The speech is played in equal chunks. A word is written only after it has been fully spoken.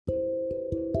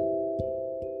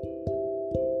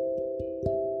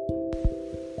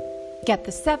Get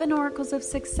the 7 Oracles of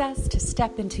Success to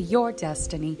step into your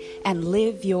destiny and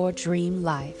live your dream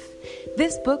life.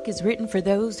 This book is written for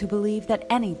those who believe that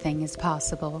anything is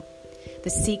possible.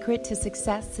 The secret to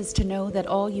success is to know that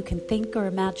all you can think or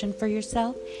imagine for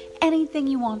yourself, anything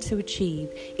you want to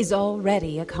achieve, is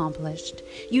already accomplished.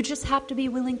 You just have to be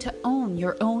willing to own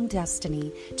your own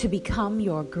destiny to become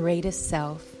your greatest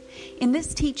self. In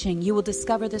this teaching, you will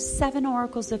discover the 7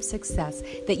 oracles of success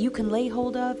that you can lay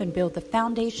hold of and build the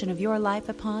foundation of your life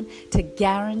upon to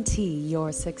guarantee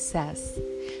your success.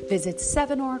 Visit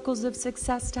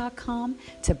 7oraclesofsuccess.com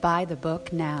to buy the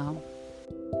book now.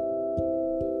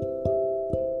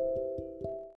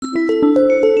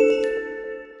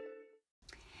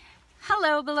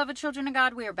 Hello, beloved children of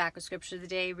God. We are back with Scripture of the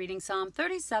Day, reading Psalm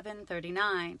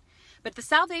 37:39. But the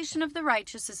salvation of the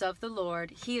righteous is of the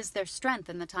Lord. He is their strength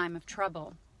in the time of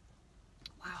trouble.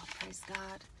 Wow, praise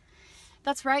God.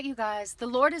 That's right, you guys. The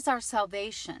Lord is our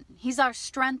salvation. He's our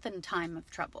strength in time of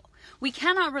trouble. We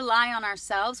cannot rely on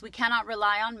ourselves. We cannot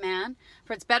rely on man.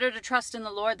 For it's better to trust in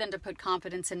the Lord than to put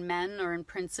confidence in men or in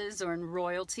princes or in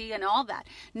royalty and all that.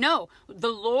 No, the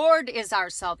Lord is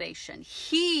our salvation.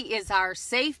 He is our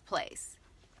safe place.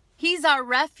 He's our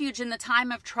refuge in the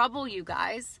time of trouble, you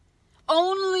guys.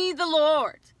 Only the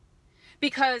Lord.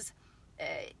 Because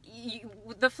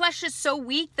the flesh is so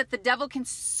weak that the devil can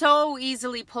so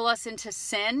easily pull us into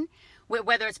sin,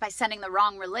 whether it's by sending the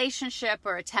wrong relationship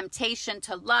or a temptation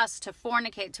to lust, to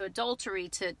fornicate, to adultery,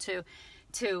 to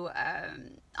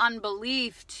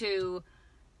unbelief, to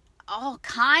all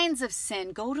kinds of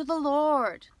sin. Go to the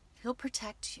Lord. He'll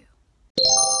protect you.